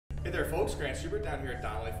Hey there folks, Grant Schubert down here at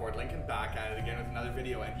Donnelly Ford Lincoln, back at it again with another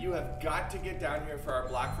video, and you have got to get down here for our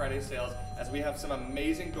Black Friday sales as we have some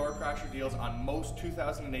amazing door crasher deals on most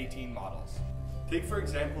 2018 models. Take for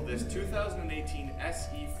example this 2018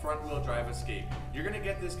 SE front wheel drive Escape. You're going to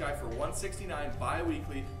get this guy for $169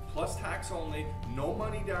 bi-weekly plus tax only, no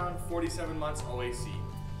money down, 47 months OAC.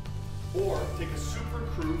 Or take a Super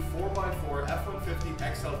Crew 4x4 F-150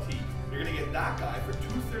 XLT. You're going to get that guy for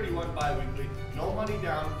 $231 bi-weekly, no money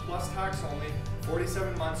down, plus tax only,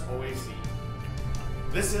 47 months OAC.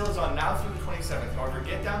 This sale is on now through the 27th. However,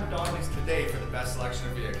 get down to Donnelly's today for the best selection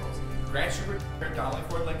of vehicles. Grant Schubert here at Donnelly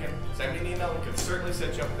Ford Lincoln. Send me an email. We can certainly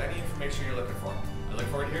set you up with any information you're looking for. I look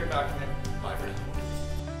forward to hearing back from you. Bye for now.